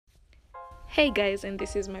Hey guys, and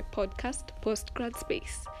this is my podcast, Postgrad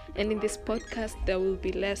Space. And in this podcast, there will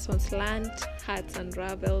be lessons learned, hearts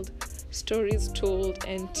unraveled, stories told,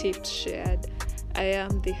 and tips shared. I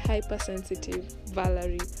am the hypersensitive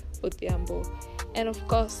Valerie Odhiambo. And of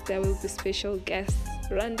course, there will be special guests,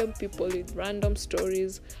 random people with random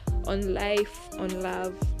stories on life, on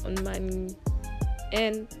love, on money,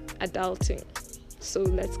 and adulting. So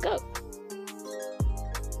let's go.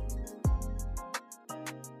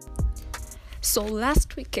 So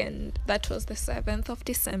last weekend, that was the 7th of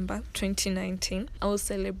December 2019, I was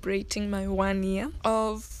celebrating my 1 year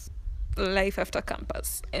of life after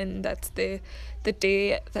campus, and that's the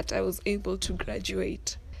day that I was able to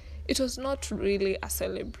graduate. It was not really a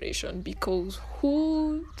celebration because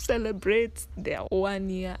who celebrates their 1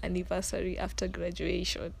 year anniversary after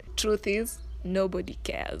graduation? Truth is, nobody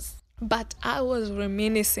cares. But I was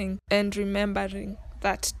reminiscing and remembering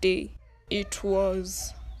that day. It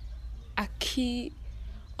was a key,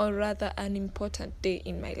 or rather an important day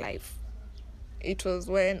in my life. It was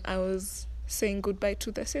when I was saying goodbye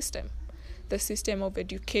to the system of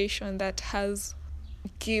education that has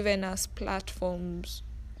given us platforms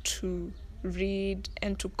to read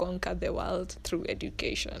and to conquer the world through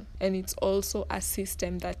education. And it's also a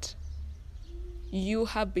system that you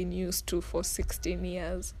have been used to for 16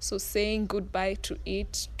 years. So saying goodbye to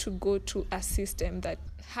it to go to a system that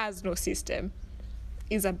has no system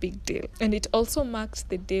is a big deal. And it also marked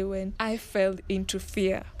the day when I fell into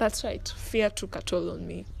fear. That's right, fear took a toll on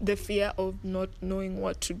me. The fear of not knowing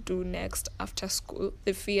what to do next after school.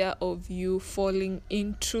 The fear of you falling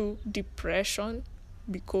into depression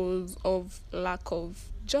because of lack of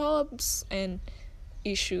jobs and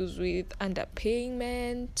issues with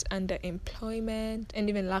underpayment, underemployment, and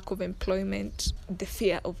even lack of employment. The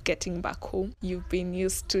fear of getting back home. You've been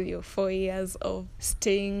used to your 4 years of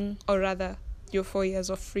staying, or rather your 4 years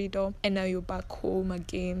of freedom, and now you're back home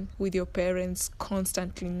again with your parents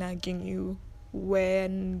constantly nagging you.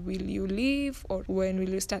 When will you leave, or when will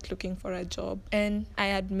you start looking for a job? And I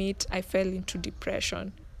admit I fell into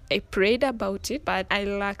depression. I prayed about it, but I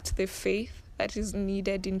lacked the faith that is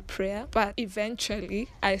needed in prayer. But eventually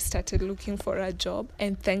I started looking for a job,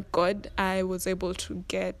 and thank God I was able to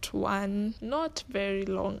get one not very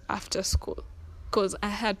long after school, because I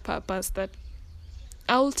had purpose that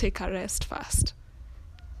I'll take a rest first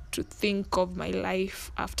to think of my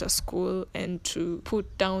life after school and to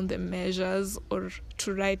put down the measures or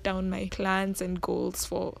to write down my plans and goals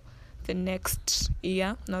for the next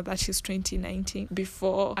year, now that is 2019,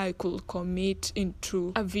 before I could commit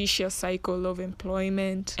into a vicious cycle of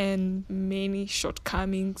employment and many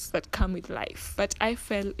shortcomings that come with life. But I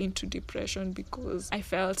fell into depression because I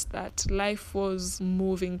felt that life was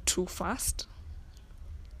moving too fast,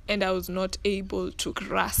 and I was not able to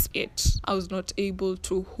grasp it. I was not able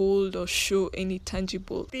to hold or show any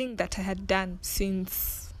tangible thing that I had done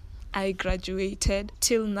since I graduated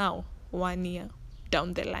till now, 1 year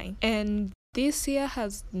down the line. And this year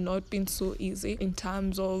has not been so easy in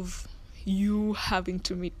terms of you having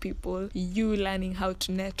to meet people, you learning how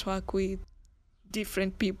to network with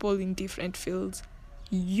different people in different fields,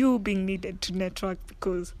 you being needed to network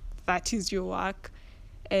because that is your work.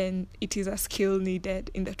 And it is a skill needed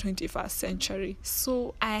in the 21st century.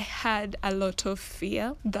 So I had a lot of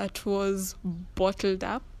fear that was bottled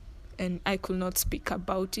up and I could not speak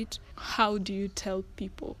about it. How do you tell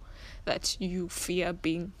people that you fear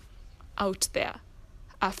being out there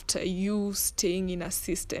after you staying in a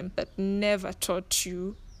system that never taught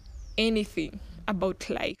you anything about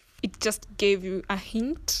life? It just gave you a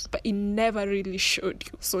hint, but it never really showed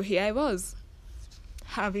you. So here I was,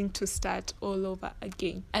 having to start all over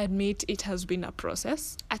again. I admit it has been a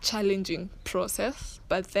process, a challenging process,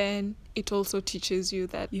 but then it also teaches you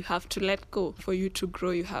that you have to let go. For you to grow,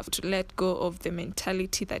 you have to let go of the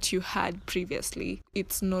mentality that you had previously.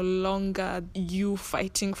 It's no longer you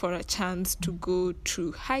fighting for a chance to go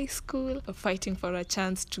to high school or fighting for a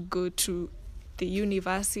chance to go to the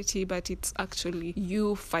university, but it's actually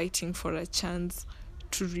you fighting for a chance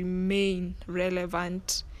to remain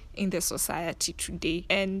relevant in the society today.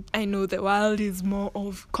 And I know the world is more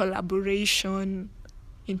of collaboration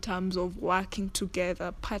in terms of working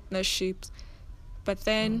together, partnerships, but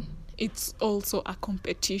then it's also a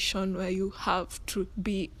competition where you have to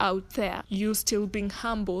be out there. You still being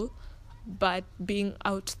humble, but being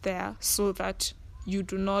out there so that you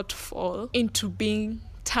do not fall into being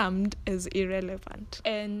termed as irrelevant.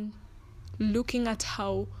 And looking at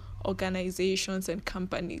how organizations and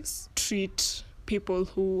companies treat people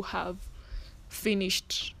who have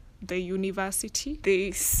finished the university,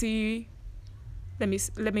 they see,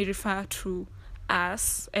 let me refer to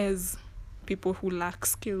us as people who lack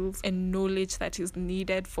skills and knowledge that is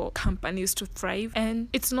needed for companies to thrive. And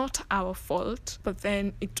it's not our fault, but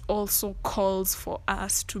then it also calls for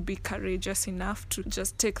us to be courageous enough to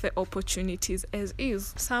just take the opportunities as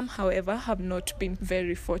is. Some, however, have not been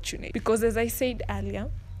very fortunate because, as I said earlier,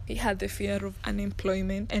 we had the fear of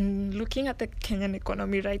unemployment, and looking at the Kenyan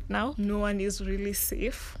economy right now, no one is really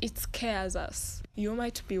safe. It scares us. You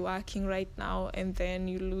might be working right now and then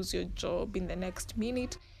you lose your job in the next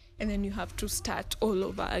minute, and then you have to start all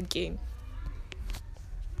over again.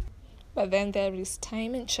 But then there is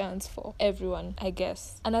time and chance for everyone, I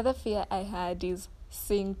guess. Another fear I had is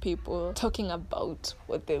seeing people talking about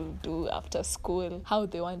what they'll do after school, how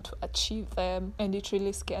they want to achieve them. And it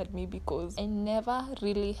really scared me because I never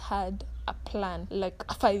really had a plan, like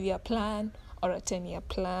a 5-year plan or a 10-year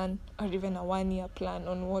plan or even a 1-year plan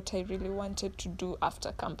on what I really wanted to do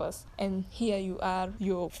after campus. And here you are,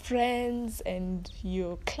 your friends and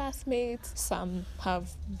your classmates, some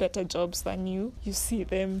have better jobs than you. You see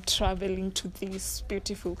them traveling to these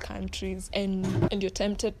beautiful countries and you're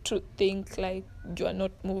tempted to think like you are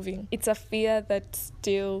not moving. It's a fear that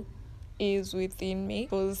still is within me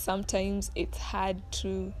because sometimes it's hard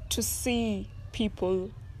to see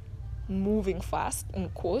people moving fast, in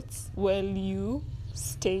quotes, while you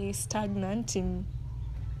stay stagnant in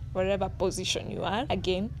wherever position you are,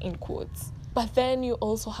 again, in quotes. But then you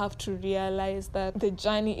also have to realize that the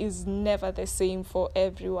journey is never the same for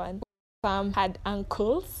everyone. Some had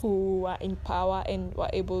uncles who were in power and were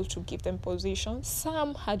able to give them positions.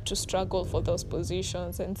 Some had to struggle for those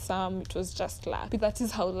positions, and some it was just luck. But that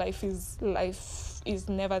is how life is. Life is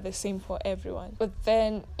never the same for everyone. But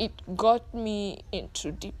then it got me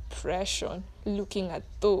into depression, looking at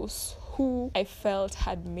those who I felt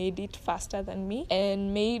had made it faster than me,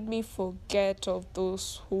 and made me forget of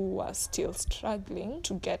those who were still struggling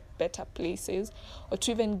to get better places or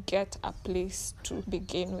to even get a place to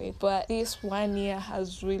begin with. But this 1 year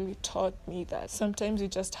has really taught me that sometimes you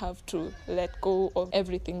just have to let go of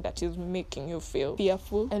everything that is making you feel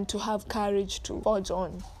fearful and to have courage to forge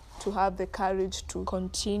on, to have the courage to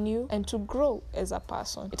continue and to grow as a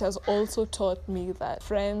person. It has also taught me that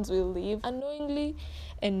friends will leave unknowingly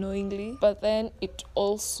and knowingly, but then it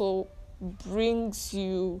also brings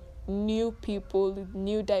you new people with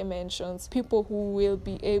new dimensions, people who will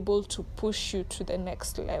be able to push you to the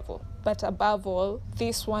next level. But above all,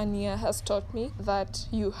 this 1 year has taught me that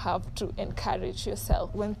you have to encourage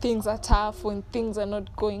yourself. When things are tough, when things are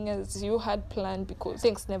not going as you had planned, because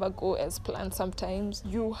things never go as planned sometimes,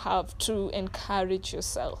 you have to encourage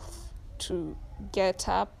yourself to get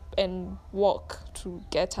up and walk, to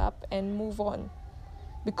get up and move on.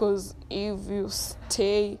 Because if you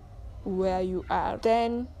stay where you are,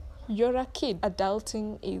 then you're a kid.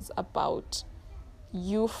 Adulting is about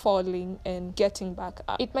you falling and getting back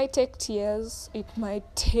up. It might take tears, it might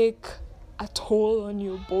take a toll on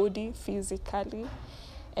your body physically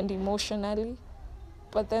and emotionally,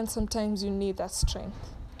 but then sometimes you need that strength.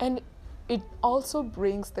 And it also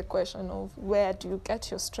brings the question of where do you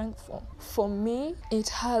get your strength from? For me, it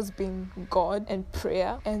has been God and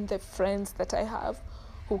prayer and the friends that I have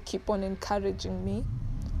who keep on encouraging me.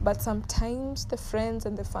 But sometimes the friends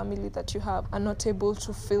and the family that you have are not able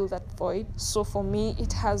to fill that void. So for me,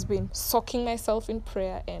 it has been soaking myself in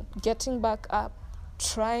prayer and getting back up,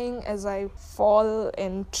 trying as I fall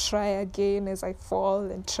and try again, as I fall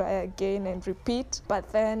and try again and repeat.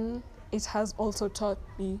 But then it has also taught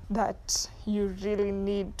me that you really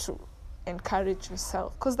need to encourage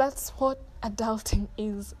yourself, because that's what adulting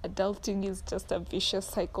is. Adulting is just a vicious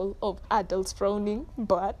cycle of adults frowning,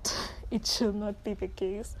 but it should not be the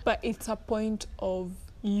case. But it's a point of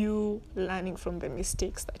you learning from the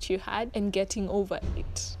mistakes that you had and getting over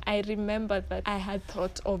it. I remember that I had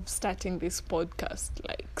thought of starting this podcast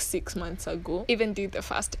like 6 months ago, even did the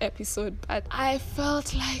first episode, but I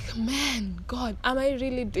felt like, man, God, am I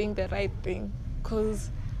really doing the right thing?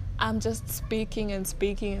 Because I'm just speaking and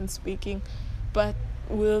speaking and speaking, but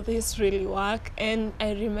will this really work? And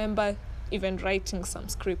I remember even writing some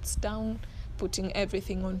scripts down, putting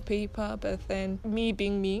everything on paper, but then me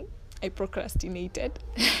being me, I procrastinated.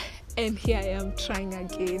 And here I am trying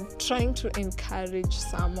again, trying to encourage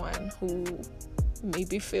someone who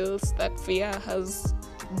maybe feels that fear has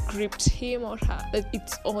gripped him or her, that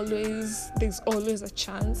there's always a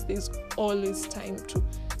chance, there's always time to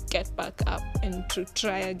get back up and to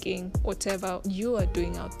try again. Whatever you are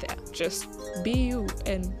doing out there, just be you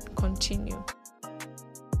and continue.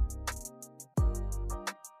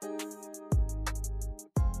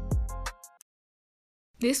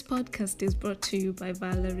 This podcast is brought to you by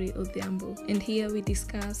Valerie Odhiambo, and here we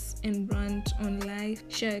discuss and rant on life,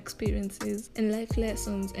 share experiences and life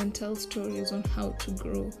lessons, and tell stories on how to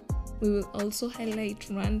grow. We will also highlight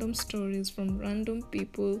random stories from random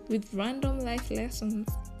people with random life lessons,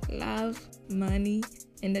 love, money,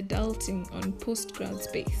 and adulting on postgrad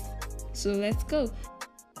space. So let's go.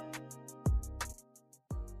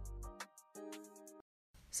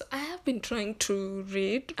 So I have been trying to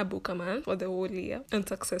read a book a month for the whole year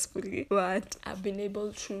unsuccessfully, but I've been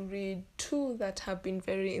able to read 2 that have been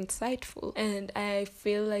very insightful, and I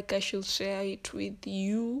feel like I should share it with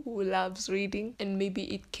you who loves reading, and maybe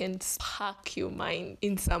it can spark your mind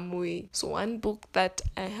in some way. So one book that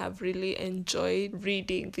I have really enjoyed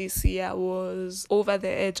reading this year was Over the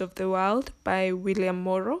Edge of the World by William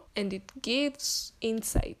Morrow, and it gives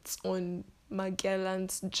insights on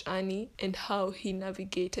Magellan's journey and how he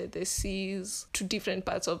navigated the seas to different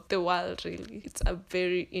parts of the world. Really, it's a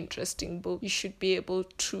very interesting book. You should be able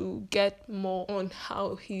to get more on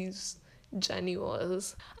how his journey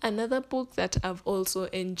was. Another book that I've also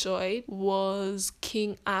enjoyed was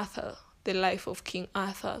King Arthur, The Life of King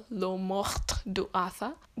Arthur, Le Morte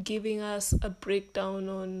d'Arthur, giving us a breakdown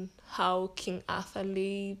on how King Arthur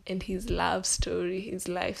lived and his love story, his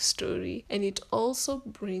life story. And it also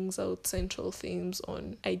brings out central themes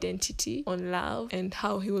on identity, on love, and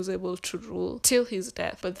how he was able to rule till his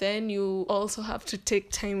death. But then you also have to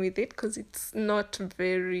take time with it because it's not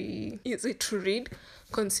very easy to read,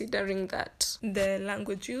 considering that the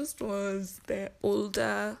language used was the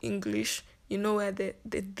older English, where the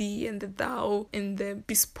thee and the thou and the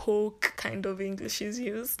bespoke kind of English is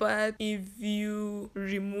used. But if you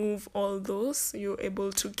remove all those, you're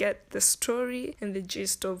able to get the story and the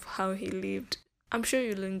gist of how he lived. I'm sure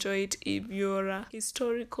you'll enjoy it if you're a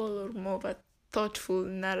historical or more of a thoughtful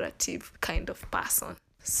narrative kind of person.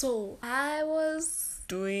 So I was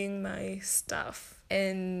doing my stuff,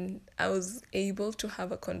 and I was able to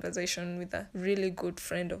have a conversation with a really good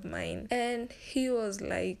friend of mine. And he was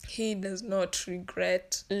like, he does not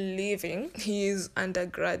regret leaving his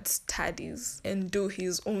undergrad studies and do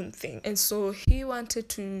his own thing. And so he wanted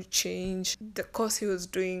to change the course he was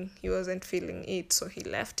doing. He wasn't feeling it, so he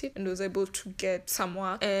left it and was able to get some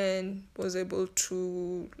work and was able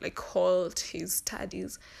to halt his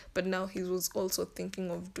studies. But now he was also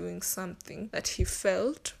thinking of doing something that he felt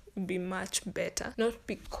would be much better, not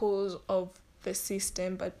because of the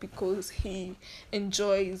system, but because he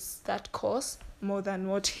enjoys that course more than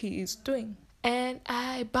what he is doing. And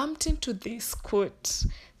I bumped into this quote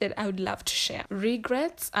that I would love to share.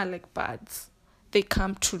 Regrets are like birds. They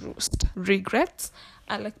come to roost. Regrets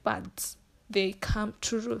are like birds. They come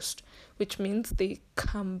to roost, which means they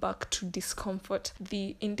come back to discomfort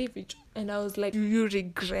the individual. And I was like, do you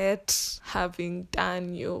regret having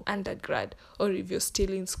done your undergrad? Or if you're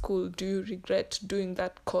still in school, do you regret doing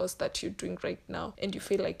that course that you're doing right now and you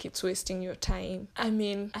feel like it's wasting your time? I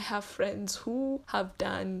mean, I have friends who have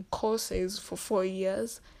done courses for 4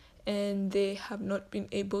 years and they have not been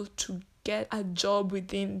able to get a job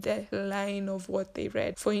within the line of what they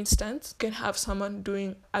read. For instance, you can have someone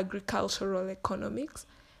doing agricultural economics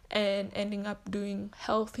and ending up doing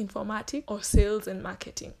health informatics or sales and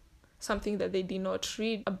marketing, something that they did not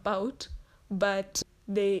read about, but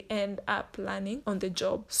they end up learning on the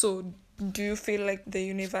job. So do you feel like the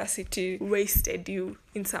university wasted you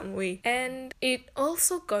in some way? And it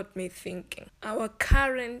also got me thinking, our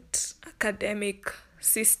current academic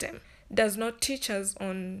system does not teach us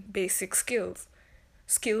on basic skills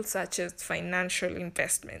such as financial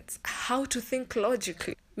investments, how to think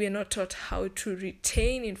logically. We are not taught how to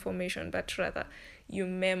retain information, but rather you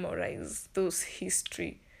memorize those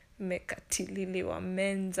history, mekatilili wa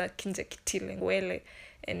menza kinja kitile ngwele,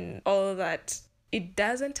 and all that. It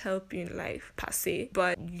doesn't help you in life per se,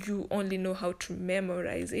 but you only know how to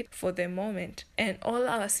memorize it for the moment. And all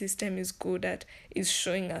our system is good at is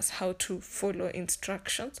showing us how to follow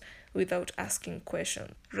instructions without asking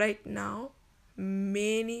questions. Right now,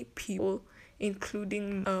 many people,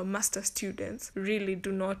 including master students, really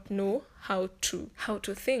do not know how to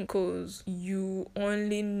think, because you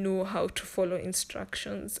only know how to follow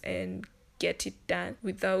instructions and get it done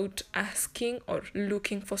without asking or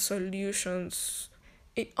looking for solutions.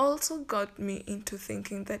 It also got me into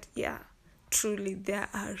thinking that, truly there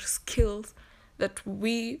are skills that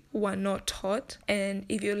we were not taught. And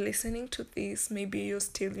if you're listening to this, maybe you're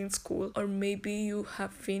still in school or maybe you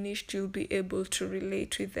have finished, you'll be able to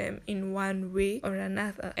relate with them in one way or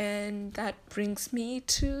another. And that brings me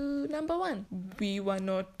to number 1. We were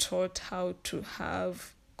not taught how to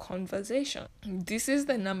have conversation. This is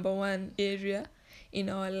the number 1 area in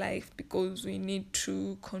our life, because we need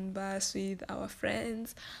to converse with our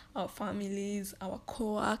friends, our families, our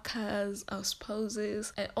co-workers, our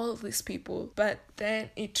spouses, and all these people. But then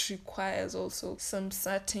it requires also some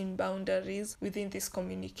certain boundaries within this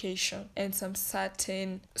communication and some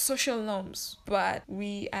certain social norms. But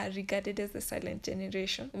we are regarded as the silent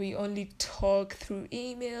generation. We only talk through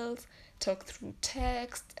emails, talk through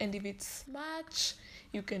text, and if it's much,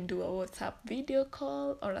 you can do a WhatsApp video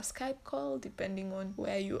call or a Skype call depending on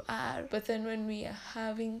where you are. But then when we are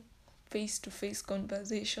having face-to-face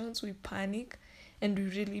conversations, we panic and we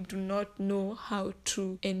really do not know how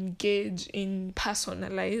to engage in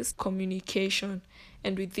personalized communication.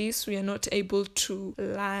 And with this, we are not able to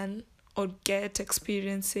learn or get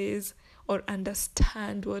experiences or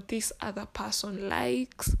understand what this other person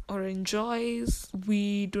likes or enjoys.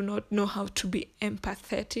 We do not know how to be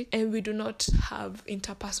empathetic, and we do not have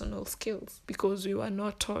interpersonal skills because we were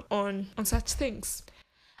not taught on such things.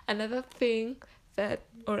 Another skill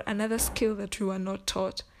that we were not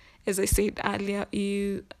taught, as I said earlier,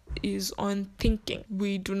 is on thinking.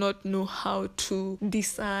 We do not know how to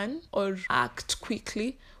discern or act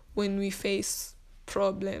quickly when we face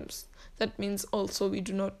problems. That means also we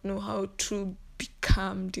do not know how to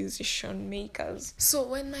become decision makers. So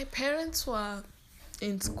when my parents were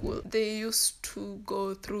in school, they used to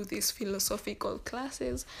go through these philosophical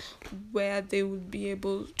classes where they would be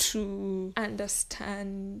able to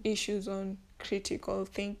understand issues on critical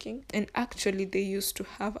thinking. And actually they used to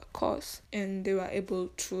have a course and they were able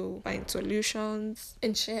to find solutions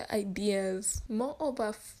and share ideas, more of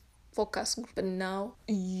a focus group. But now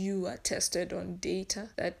you are tested on data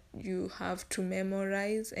that you have to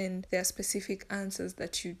memorize, and there are specific answers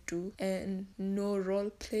that you do, and no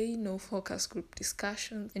role play, no focus group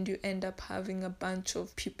discussions, and you end up having a bunch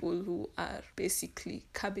of people who are basically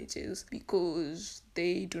cabbages because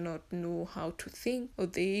they do not know how to think or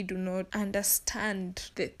they do not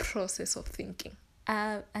understand the process of thinking.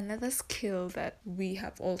 Another skill that we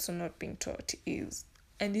have also not been taught is,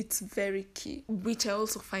 and it's very key, which I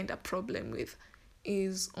also find a problem with,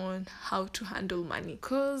 is on how to handle money.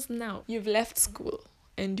 Because now you've left school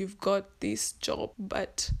and you've got this job,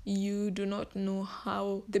 but you do not know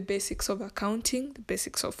how the basics of accounting, the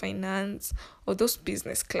basics of finance, or those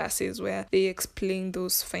business classes where they explain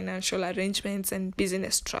those financial arrangements and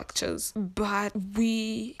business structures. But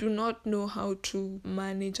we do not know how to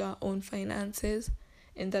manage our own finances,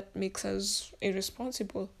 and that makes us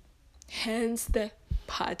irresponsible. Hence the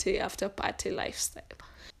party after party lifestyle.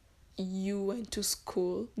 You went to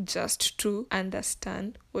school just to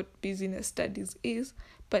understand what business studies is,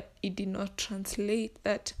 but it did not translate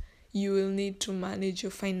that you will need to manage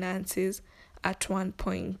your finances at one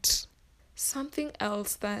point. Something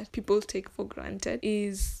else that people take for granted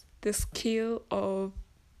is the skill of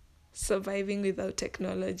surviving without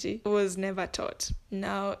technology. Was never taught.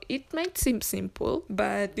 Now, it might seem simple,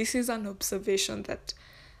 but this is an observation that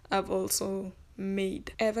I've also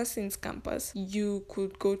made. Ever since campus, you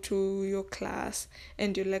could go to your class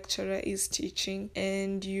and your lecturer is teaching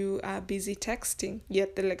and you are busy texting,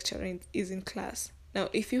 yet the lecturer is in class. Now,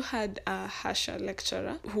 if you had a harsher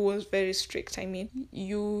lecturer who was very strict,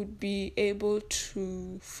 you'd be able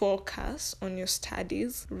to focus on your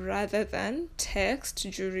studies rather than text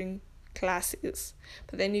during classes.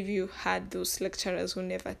 But then if you had those lecturers who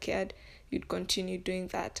never cared, you'd continue doing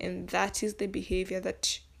that. And that is the behavior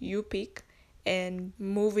that you pick and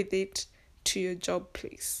move with it to your job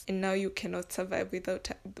place. And now you cannot survive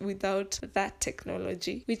without that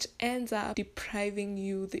technology, which ends up depriving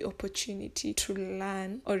you the opportunity to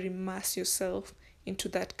learn or immerse yourself into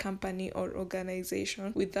that company or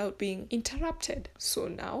organization without being interrupted. So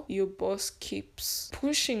now your boss keeps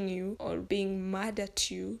pushing you or being mad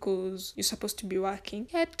at you because you're supposed to be working,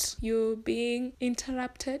 yet you're being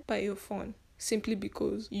interrupted by your phone simply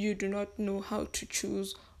because you do not know how to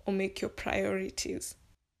choose or make your priorities.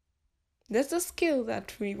 That's a skill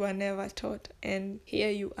that we were never taught, and here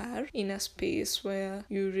you are in a space where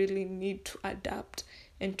you really need to adapt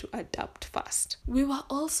and to adapt fast. We were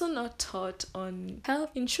also not taught on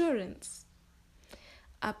health insurance.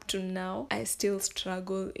 Up to now, I still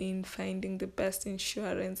struggle in finding the best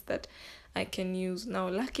insurance that I can use. Now,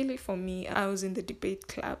 luckily for me, I was in the debate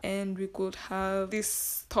club and we could have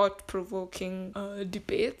these thought-provoking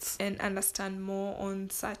debates and understand more on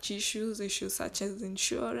such issues such as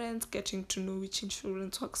insurance, getting to know which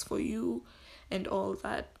insurance works for you and all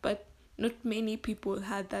that. But not many people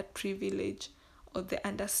had that privilege or the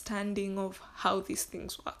understanding of how these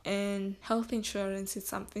things work. And health insurance is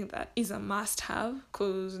something that is a must-have,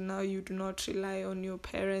 because now you do not rely on your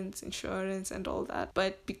parents' insurance and all that.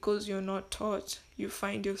 But because you're not taught, you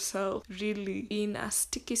find yourself really in a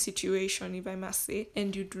sticky situation, if I must say,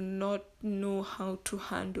 and you do not know how to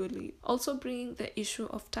handle it. Also bringing the issue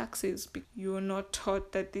of taxes. You are not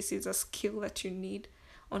taught that this is a skill that you need,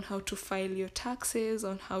 on how to file your taxes,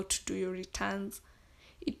 on how to do your returns.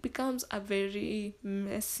 It becomes a very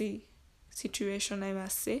messy situation, I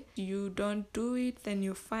must say. You don't do it, then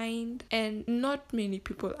you're fined, and not many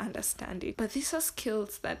people understand it. But these are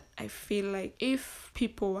skills that I feel like if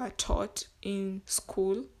people were taught in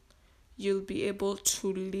school, you'll be able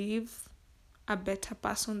to live a better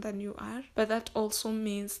person than you are. But that also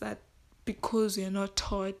means that because you're not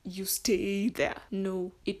taught, you stay there.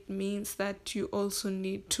 No, it means that you also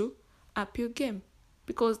need to up your game,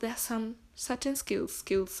 because there are some certain skills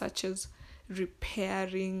such as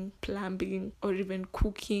repairing, plumbing, or even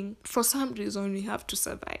cooking. For some reason, we have to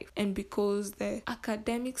survive. And because the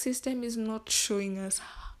academic system is not showing us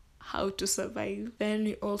how to survive, then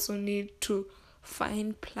we also need to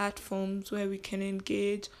find platforms where we can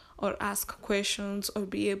engage or ask questions or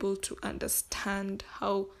be able to understand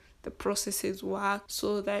how the processes work,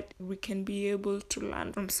 so that we can be able to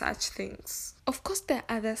learn from such things. Of course, there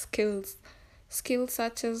are other skills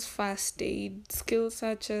such as first aid, skills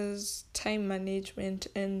such as time management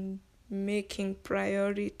and making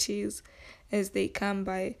priorities as they come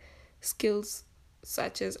by, skills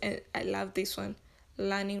such as, and I love this one,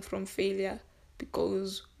 learning from failure,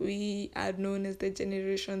 because we are known as the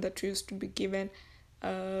generation that used to be given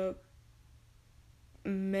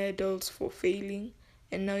medals for failing,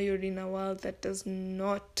 and now you're in a world that does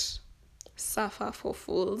not suffer for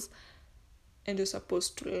fools, and you're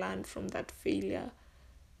supposed to learn from that failure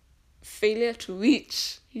to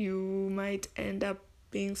which you might end up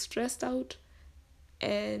being stressed out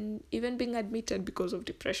and even being admitted because of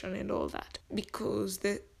depression and all that, because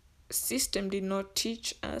the system did not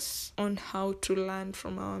teach us on how to learn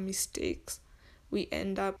from our mistakes. We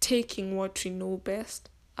end up taking what we know best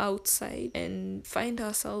outside and find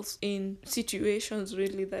ourselves in situations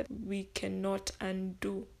really that we cannot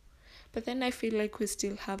undo. But then I feel like we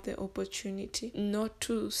still have the opportunity not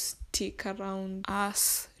to stick around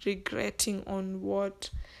us regretting on what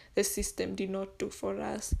the system did not do for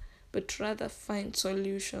us, but rather find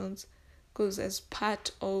solutions. Because as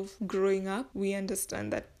part of growing up, we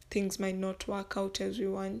understand that things might not work out as we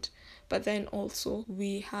want, but then also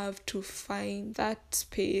we have to find that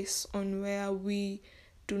space on where we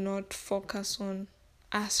do not focus on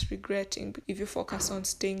us regretting. If you focus on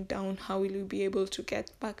staying down, how will you be able to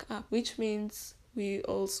get back up? Which means we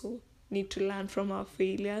also need to learn from our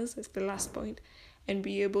failures as the last point and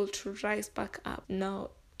be able to rise back up. Now,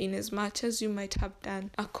 in as much as you might have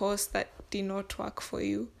done a course that did not work for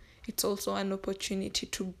you, it's also an opportunity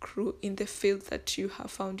to grow in the field that you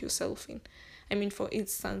have found yourself in. I mean, for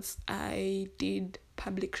instance, I did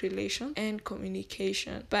public relations and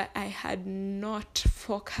communication, but I had not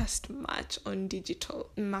focused much on digital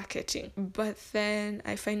marketing. But then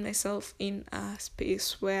I find myself in a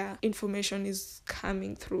space where information is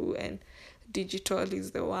coming through and digital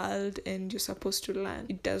is the world and you're supposed to learn.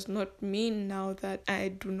 It does not mean now that I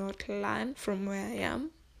do not learn from where I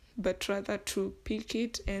am, but rather to pick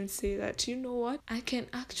it and say that, you know what, I can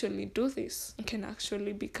actually do this. I can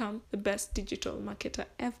actually become the best digital marketer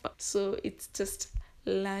ever. So it's just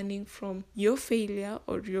learning from your failure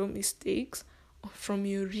or your mistakes, or from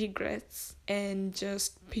your regrets, and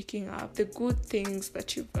just picking up the good things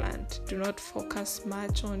that you've learned. Do not focus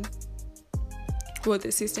much on what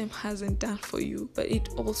the system hasn't done for you, but it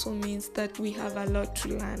also means that we have a lot to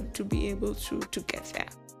learn to be able to get there.